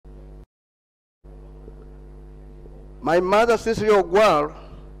My mother, Cecilia Ogwal,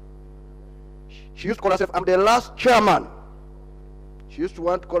 she used to call herself, I'm the last chairman. She used to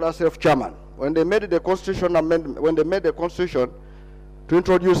want to call herself chairman. When they made the constitution amendment, when they made the constitution to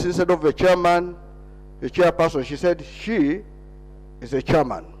introduce, instead of a chairman, a chairperson, she said she is a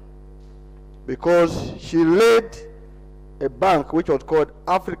chairman because she led a bank which was called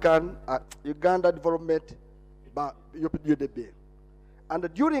African Uganda Development Bank, UDB.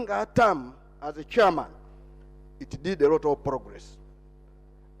 And during her term as a chairman, it did a lot of progress.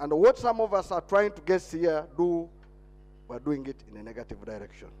 And what some of us are trying to get here do, we're doing it in a negative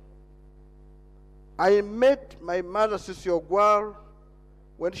direction. I met my mother, Cecilia Ogwal,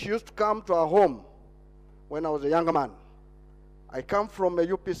 when she used to come to our home when I was a younger man. I come from a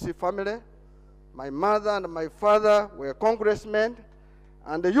UPC family. My mother and my father were congressmen,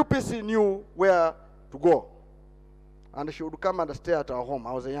 and the UPC knew where to go. And she would come and stay at our home.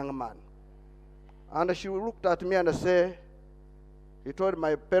 I was a young man. And she looked at me and said, he told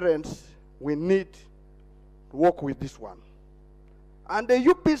my parents, we need to work with this one. And the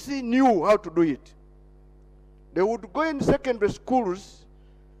UPC knew how to do it. They would go in secondary schools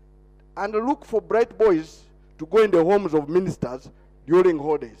and look for bright boys to go in the homes of ministers during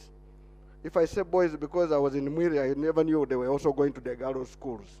holidays. If I say boys because I was in Mwiri, I never knew they were also going to the girls'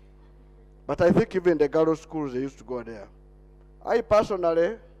 schools. But I think even the girls' schools, they used to go there. I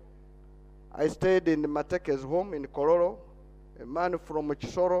personally, I stayed in Mateke's home in Kororo, a man from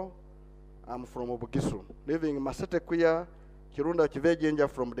Chisoro, I'm from Obugisu, living in Masete Kuya, Chirunda Chivejenja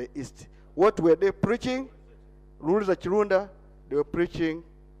from the east. What were they preaching? Rules of Chirunda, they were preaching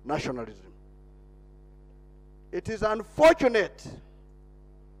nationalism. It is unfortunate,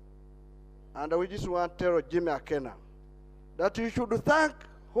 and we just want to tell Jimmy Akena that you should thank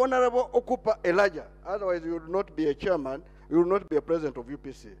Honorable Okupa Elijah. Otherwise, you would not be a chairman, you would not be a president of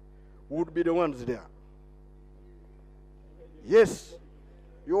UPC. We would be the ones there. Yes,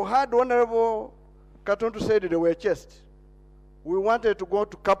 you heard Honorable Katonto said they were chased. We wanted to go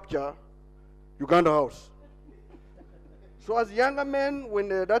to capture Uganda House. So as younger men, when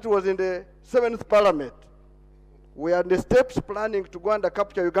that was in the 7th Parliament, we are in the steps planning to go and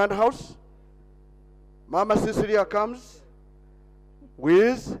capture Uganda House. Mama Cecilia comes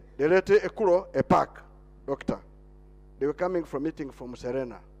with the letter Ekuro, a pack, doctor. They were coming from meeting from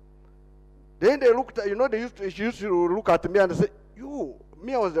Serena. Then they looked at, she used to look at me and say,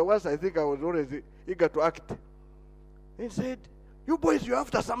 me, I was the worst, I think I was always eager to act. He said, you boys, you're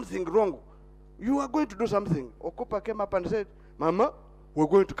after something wrong. You are going to do something. Okupa came up and said, Mama, we're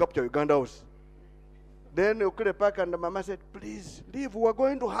going to capture Uganda House. Then Okure Park and the Mama said, please leave, we're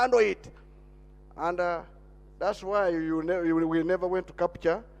going to handle it. And that's why we never went to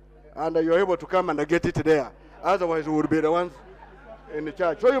capture, and you're able to come and get it there. Otherwise, we would be the ones in the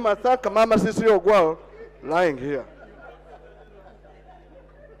church. So you must thank Mama Cecilia Ogwal lying here.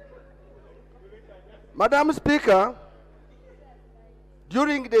 Madam Speaker,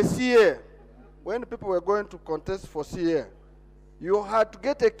 during the CA, when people were going to contest for CA, you had to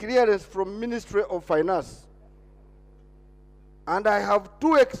get a clearance from Ministry of Finance. And I have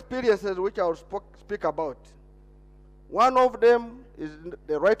two experiences which I will speak about. One of them is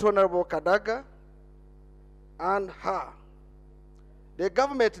the Right Honorable Kadaga and her. The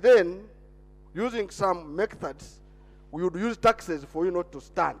government then, using some methods, we would use taxes for you not to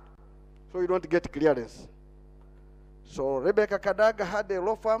stand, so you don't get clearance. So Rebecca Kadaga had a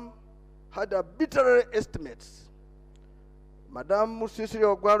law firm, had arbitrary estimates. Madam Cecilia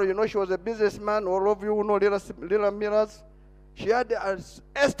Ogwal, she was a businessman, all of you know Lila Millers. She had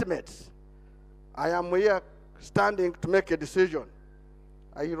estimates. I am here standing to make a decision.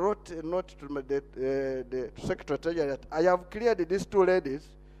 I wrote a note to the Secretary that I have cleared these two ladies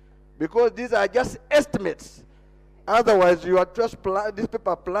because these are just estimates. Otherwise, you are just these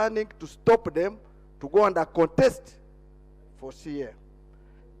people are planning to stop them to go under contest for CA.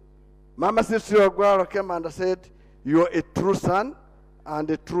 Mama Cecilia Ogwal came and said, you are a true son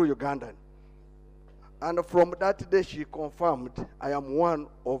and a true Ugandan. And from that day, she confirmed, I am one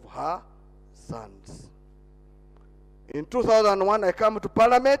of her sons. In 2001, I come to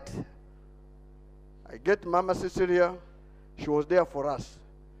Parliament. I get Mama Cecilia. She was there for us.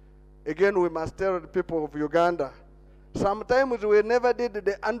 Again, we must tell the people of Uganda, sometimes we never did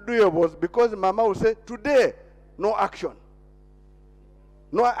the undoables because Mama would say, today, no action.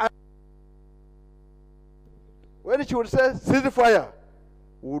 No. When she would say, cease fire,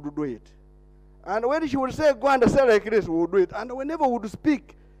 we would do it. And when she would say, go and say like this, we would do it. And whenever we would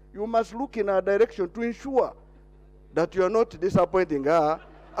speak, you must look in our direction to ensure that you are not disappointing her,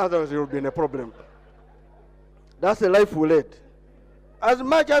 otherwise there will be a problem. That's the life we led. As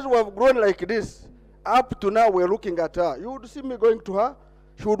much as we have grown like this, Up to now, we're looking at her. You would see me going to her.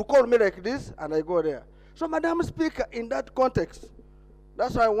 She would call me like this, and I go there. So, Madam Speaker, in that context,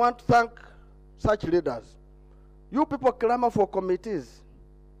 that's why I want to thank such leaders. You people clamor for committees.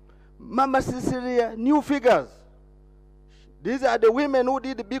 Mama Cecilia, new figures. These are the women who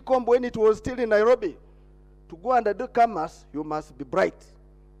did the big combo when it was still in Nairobi. To go under the commerce, you must be bright.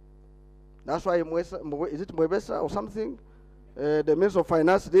 That's why, is it Mwebesa or something? The Minister of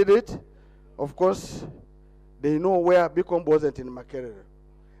Finance did it. Of course, they know where Bicom wasn't in Makerere.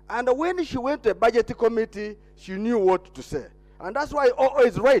 And when she went to a budget committee, she knew what to say. And that's why OO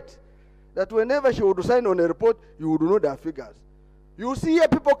is right, that whenever she would sign on a report, you would know their figures. You see here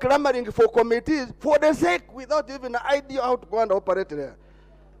people clamoring for committees for the sake, without even an idea how to go and operate there.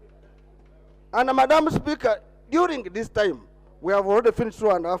 And Madam Speaker, during this time, we have already finished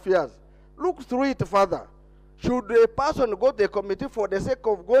 2.5 years. Look through it further. Should a person go to a committee for the sake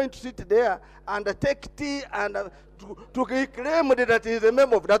of going to sit there and take tea and to claim that he is a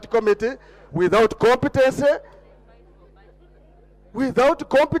member of that committee without competency? Without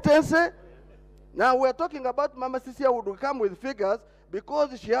competency? Now we're talking about Mama Cecilia would come with figures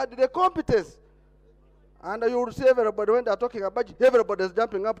because she had the competence. And you will see everybody, when they're talking about it, everybody is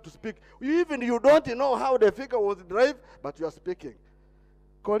jumping up to speak. You don't know how the figure was derived, but you are speaking.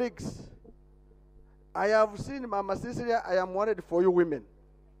 Colleagues, I have seen Mama Cecilia. I am worried for you women.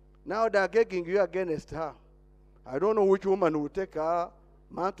 Now they are gagging you against her. I don't know which woman will take her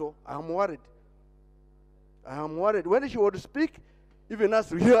mantle. I am worried. I am worried. When she would speak, even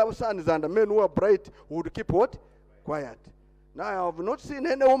us real sons and the men who are bright would keep what? Quiet. Now I have not seen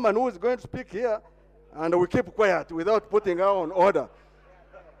any woman who is going to speak here and we keep quiet without putting her on order.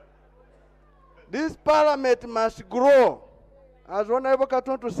 This parliament must grow. As Honorable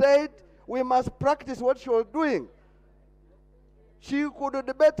Katonto said, we must practice what she was doing. She could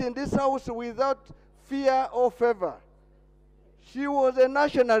debate in this house without fear or favor. She was a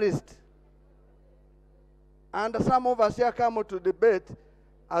nationalist. And some of us here come to debate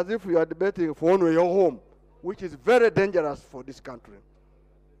as if we are debating for only your home, which is very dangerous for this country.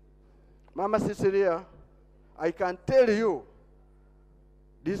 Mama Cecilia, I can tell you,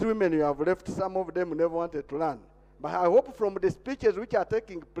 these women you have left, some of them never wanted to learn. But I hope from the speeches which are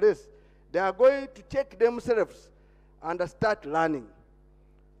taking place, they are going to check themselves and start learning.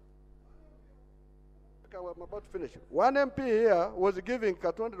 I'm about to finish. One MP here was giving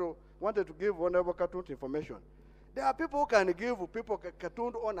Katundu, wanted to give Honorable Katundu information. There are people who can give people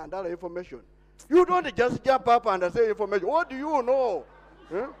Katundu on Nandala information. You don't just jump up and say information. What do you know?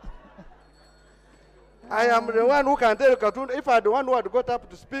 Huh? I am the one who can tell Katundu. If I the one who had got up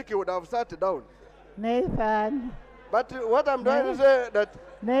to speak, he would have sat down. Nathan. But what I'm trying to say that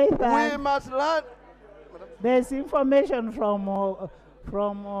Nathan, we must learn. there's information from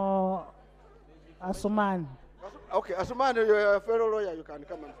Asuman. Okay, Asuman, you're a fellow lawyer. You can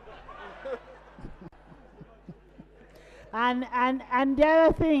come and. And the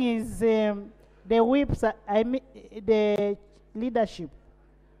other thing is the whips. I mean, the leadership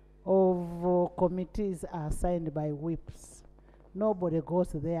of committees are assigned by whips. Nobody goes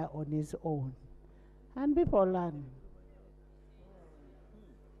there on his own, and people learn.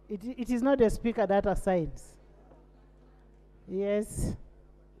 It is not the speaker that assigns. Yes.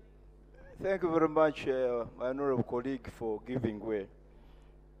 Thank you very much, my honorable colleague, for giving way.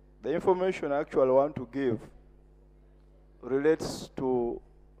 The information I actually want to give relates to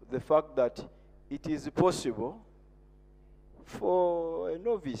the fact that it is possible for a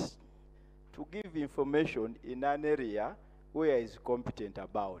novice to give information in an area where he is competent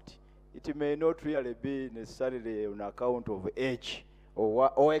about. It may not really be necessarily on account of age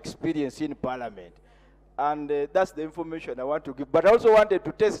or experience in parliament. And that's the information I want to give. But I also wanted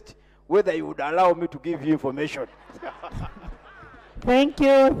to test whether you would allow me to give you information. Thank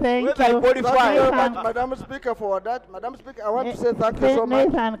you, thank you. Thank you very much, Madam Speaker, for that. Madam Speaker, I want to say thank you so much.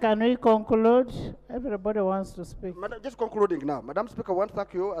 Nathan, can we conclude? Everybody wants to speak. Just concluding now. Madam Speaker, I want to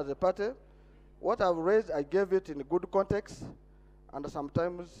thank you as a party. What I've raised, I gave it in a good context. And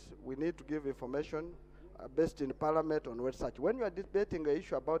sometimes we need to give information based in Parliament on research. When you are debating an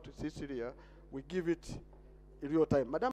issue about Cecilia, we give it in real time. Madam